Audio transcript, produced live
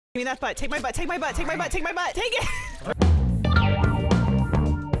Give me that butt. Take my butt. Take my butt. Take my butt. Take my butt. Take it.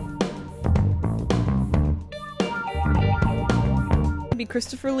 Be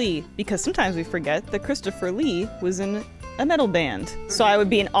Christopher Lee, because sometimes we forget that Christopher Lee was in a metal band. So I would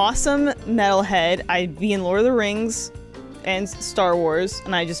be an awesome metalhead. I'd be in Lord of the Rings and Star Wars,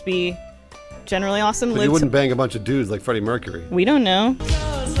 and I'd just be generally awesome. But you wouldn't bang a bunch of dudes like Freddie Mercury. We don't know.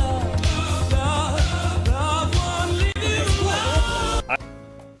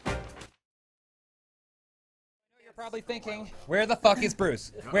 Probably thinking, where the fuck is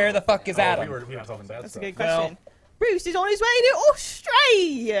Bruce? Where the fuck is Adam? That's a good question. Bruce is on his way to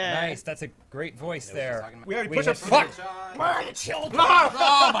Australia. Nice, that's a great voice there. We already pushed up. Fuck! Where are the children?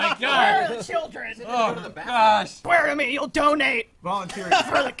 Oh my god! Where are the children? Oh gosh! Swear to me, you'll donate. Volunteering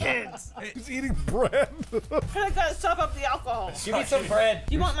for the kids. He's eating bread. I gotta stop up the alcohol. Give me some bread.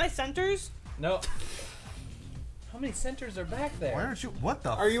 Do you want my centers? No. How many centers are back there? Why aren't you? What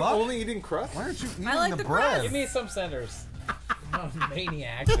the? Are you fuck? only eating crust? Why aren't you eating I like the bread? Give me some centers. Oh,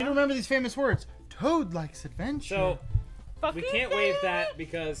 maniac. You remember these famous words? Toad likes adventure. So, we Fucking can't wave that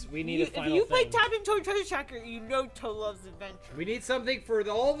because we need a final If you play thing. Tapping Toad Treasure Tracker, you know Toad loves adventure. We need something for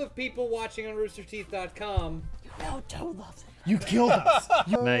all the people watching on roosterteeth.com. You know Toad loves it. You killed us.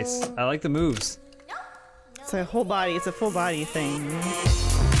 Nice. I like the moves. It's a whole body. It's a full body thing.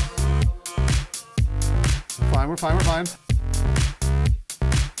 Fine, we're fine, we're fine.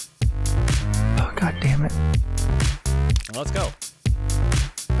 Oh, God damn it. Let's go.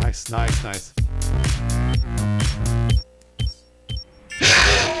 Nice, nice, nice.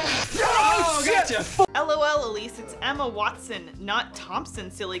 Oh, gotcha! LOL, Elyse, it's Emma Watson, not Thompson,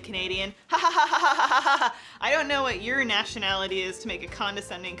 silly Canadian. Ha ha ha ha ha ha ha. I don't know what your nationality is to make a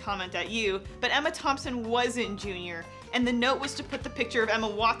condescending comment at you, but Emma Thompson wasn't Junior, and the note was to put the picture of Emma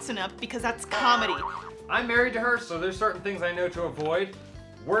Watson up because that's comedy. I'm married to her, so there's certain things I know to avoid.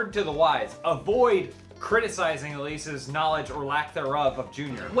 Word to the wise, avoid criticizing Elise's knowledge or lack thereof of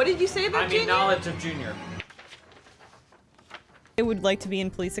Junior. What did you say about Junior? knowledge of Junior. I would like to be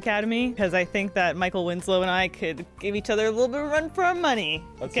in Police Academy because I think that Michael Winslow and I could give each other a little bit of a run for our money.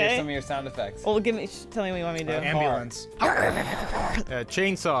 Let's okay? hear some of your sound effects. Well, tell me what you want me to do. Ambulance.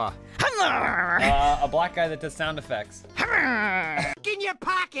 Chainsaw. A black guy that does sound effects. In your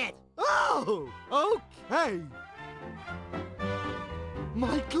pocket. Oh, okay.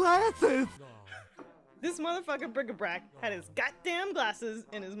 My glasses. This motherfucker bric-a-brac had his goddamn glasses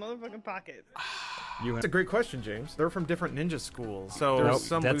in his motherfucking pocket. That's a great question, James. They're from different ninja schools, so Nope, there's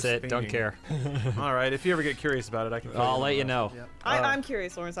some that's loose it. Don't theming. care. All right, if you ever get curious about it, I can. I'll let you know. Yep. I'm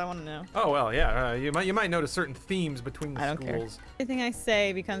curious, Lawrence. I want to know. Oh well, yeah. You might notice certain themes between the I don't care. schools. Everything I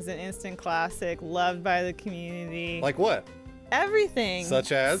say becomes an instant classic, loved by the community. Like what? Everything.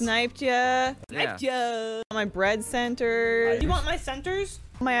 Such as? Sniped ya. Sniped ya. My bread centers. You want my centers?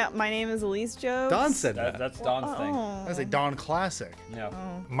 My name is Elyse Joe. Don said that. That's Don's thing. That's a Dawn classic. No.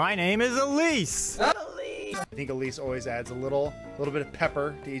 My name is Elyse. I think Elyse always adds a little bit of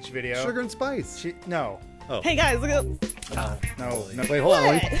pepper to each video. Sugar and spice. No. Hey guys, look at. No. Wait, hold on.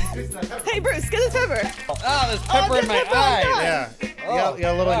 Wait. Hey Bruce, get this pepper. Oh, there's pepper in my there's pepper on eye. Don. Yeah. You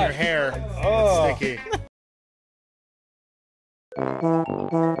got a little in your hair. Oh. It's sticky.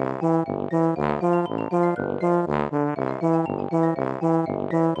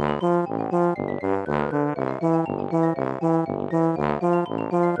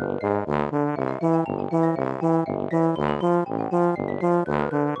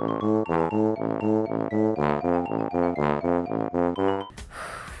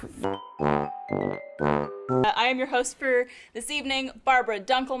 I am your host for this evening, Barbara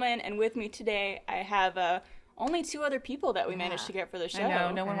Dunkelman, and with me today I have only two other people that we managed to get for the show. I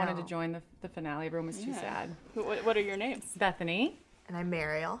know, no one wanted to join the finale. Everyone was too sad. What are your names? Bethany. And I'm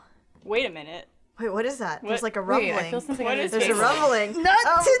Mariel. Wait a minute. Wait, what is that? There's What? like a Wait, rumbling. I feel something What on is your There's a face. rumbling.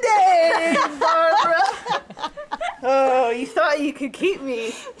 Not today, Barbara. Oh, you thought you could keep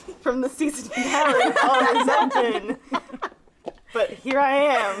me from the season finale of All Resentment. But here I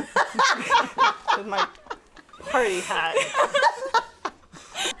am with my party hat.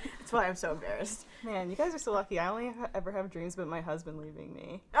 That's why I'm so embarrassed. Man, you guys are so lucky. I only ever have dreams about my husband leaving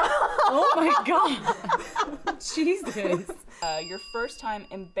me. Oh my god. Jesus. Your first time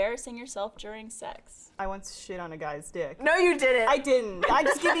embarrassing yourself during sex. I once shit on a guy's dick. No, you didn't. I didn't. I'm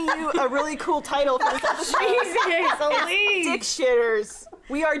just giving you a really cool title for this episode. Jesus, Elyse. Dick shitters.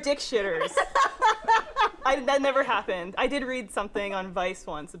 We are dick shitters. That never happened. I did read something on Vice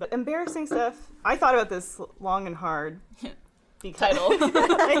once about embarrassing stuff. I thought about this long and hard. Title.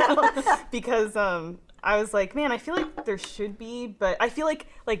 I know, because I was like, man, I feel like there should be, but I feel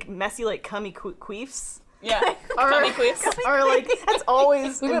like messy, like cummy queefs. Yeah. Or, Cubby queefs. or like, that's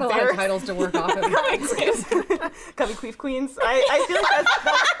always We got a lot of titles to work off of. Cubby Queef Queens. I feel like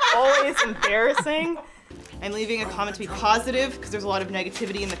that's always embarrassing. I'm leaving a comment to be positive because there's a lot of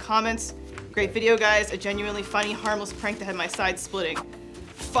negativity in the comments. Great video, guys. A genuinely funny, harmless prank that had my side splitting.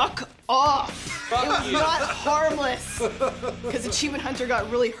 Fuck off. It was not harmless because Achievement Hunter got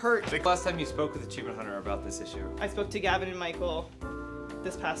really hurt. The last time you spoke with Achievement Hunter about this issue? I spoke to Gavin and Michael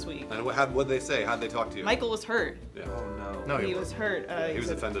this past week. And what'd they say? How'd they talk to you? Michael was hurt. Yeah. Oh No, He was hurt. He was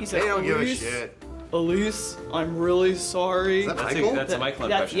offended. He They said, don't give a "Elyse, shit. Elyse, I'm really sorry. Is that That's Michael? a Michael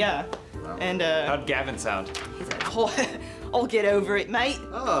That's, impression. yeah. And How'd Gavin sound? he said, I'll get over it, mate.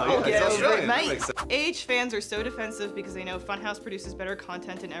 Oh, yeah, I'll get it's over it, Australian. That mate. makes sense. AH fans are so defensive because they know Funhouse produces better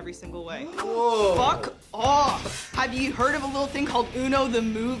content in every single way. Whoa. Fuck off! Have you heard of a little thing called Uno the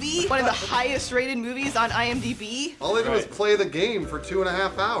Movie? One of the highest rated movies on IMDb? All they did was play the game for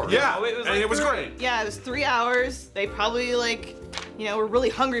 2.5 hours. Yeah, it was great. Yeah, it was 3 hours. They probably were really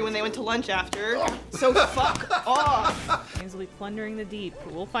hungry when they went to lunch after. So fuck off. James will be plundering the deep.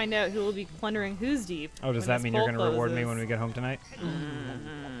 We'll find out who will be plundering whose deep. Oh, does when that this mean you're poll gonna reward me closes. when we get home tonight?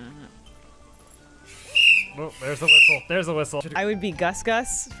 Oh, there's the whistle. There's the whistle. I would be Gus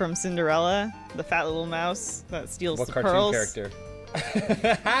Gus from Cinderella, the fat little mouse that steals What the cartoon pearls. character?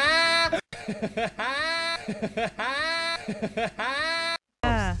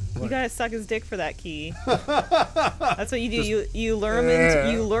 Yeah, you gotta suck his dick for that key. That's what you do. You lure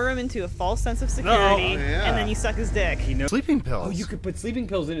him into a false sense of security, yeah. and then you suck his dick. He knows. Sleeping pills. Oh, you could put sleeping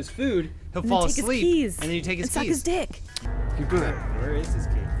pills in his food. He'll And fall then take asleep. his keys. And then you take his and suck keys. his dick. Keep doing it. Where is his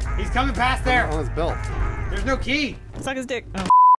key? He's coming past there. On his belt. There's no key. Suck his dick. Oh.